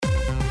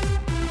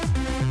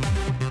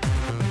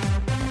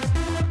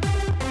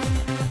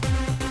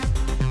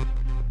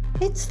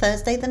It's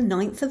Thursday the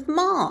 9th of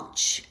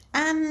March,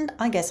 and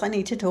I guess I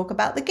need to talk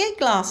about the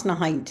gig last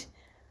night.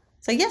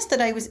 So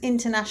yesterday was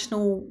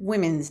International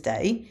Women's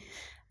Day,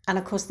 and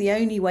of course the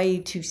only way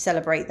to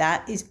celebrate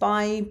that is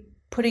by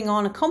putting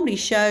on a comedy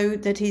show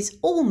that is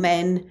all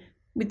men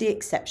with the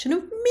exception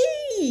of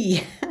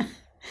me.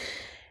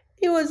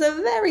 It was a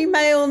very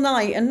male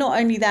night, and not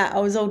only that, I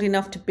was old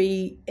enough to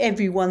be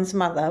everyone's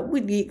mother,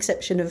 with the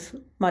exception of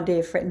my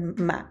dear friend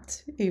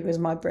Matt, who was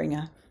my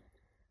bringer.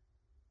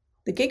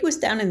 The gig was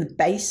down in the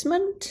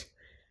basement,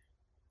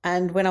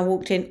 and when I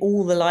walked in,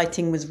 all the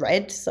lighting was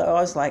red, so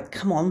I was like,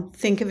 come on,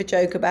 think of a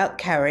joke about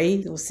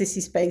Carrie or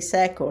Sissy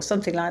Spacek or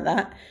something like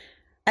that.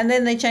 And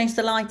then they changed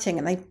the lighting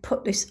and they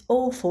put this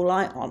awful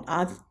light on.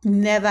 I've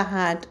never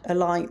had a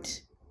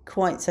light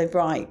quite so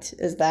bright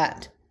as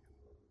that,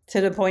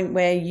 to the point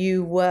where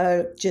you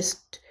were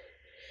just,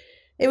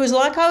 it was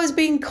like I was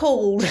being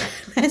called.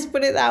 Let's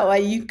put it that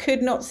way. You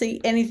could not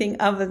see anything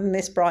other than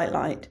this bright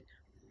light.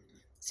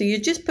 So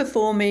you're just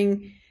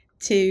performing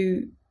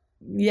to,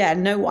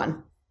 no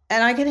one.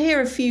 And I could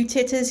hear a few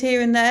titters here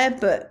and there,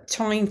 but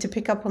trying to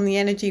pick up on the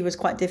energy was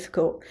quite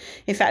difficult.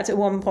 In fact, at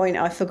one point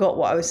I forgot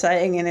what I was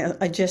saying, and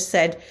I just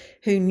said,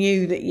 who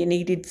knew that you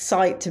needed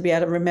sight to be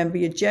able to remember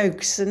your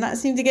jokes? And that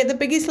seemed to get the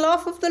biggest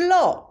laugh of the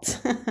lot.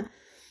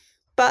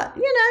 But,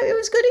 it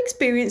was a good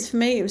experience for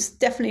me. It was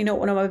definitely not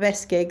one of my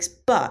best gigs,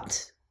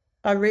 but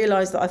I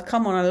realised that I've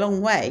come on a long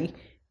way,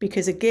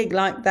 because a gig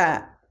like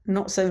that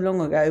not so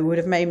long ago would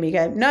have made me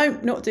go, no,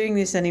 not doing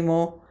this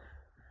anymore.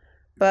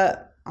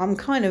 But I'm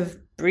kind of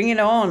bringing it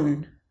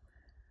on.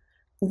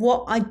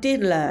 What I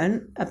did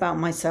learn about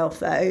myself,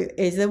 though,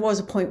 is there was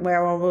a point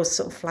where I was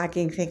sort of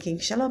flagging, thinking,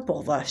 shall I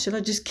bother? Shall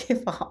I just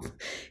give up?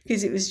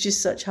 Because it was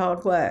just such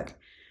hard work.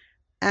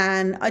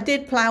 And I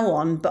did plough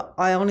on, but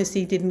I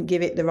honestly didn't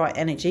give it the right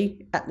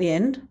energy at the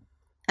end.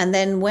 And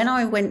then when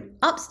I went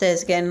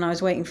upstairs again and I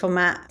was waiting for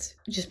Matt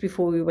just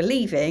before we were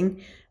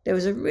leaving, there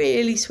was a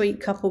really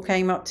sweet couple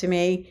came up to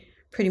me,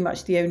 pretty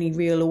much the only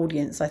real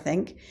audience, I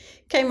think,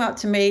 came up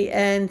to me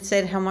and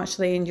said how much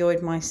they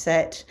enjoyed my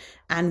set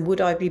and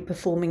would I be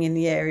performing in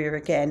the area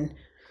again,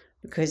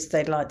 because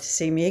they'd like to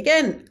see me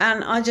again.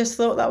 And I just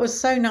thought that was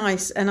so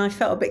nice, and I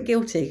felt a bit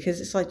guilty,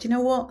 because it's like, you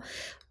know what?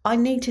 I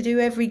need to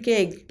do every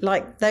gig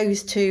like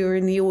those two are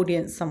in the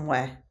audience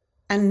somewhere,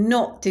 and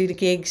not do the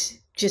gigs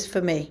just for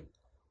me.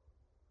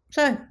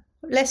 So,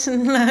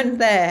 lesson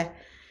learned there.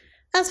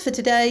 As for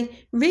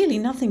today, really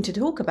nothing to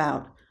talk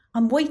about.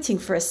 I'm waiting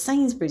for a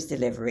Sainsbury's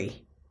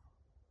delivery.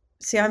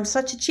 See, I'm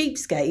such a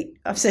cheapskate.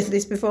 I've said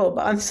this before,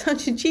 but I'm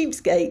such a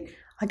cheapskate.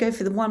 I go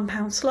for the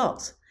 £1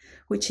 slots,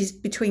 which is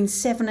between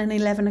 7 and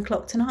 11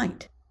 o'clock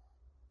tonight.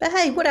 But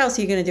hey, what else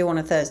are you going to do on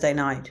a Thursday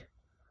night?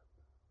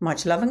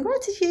 Much love and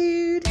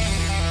gratitude.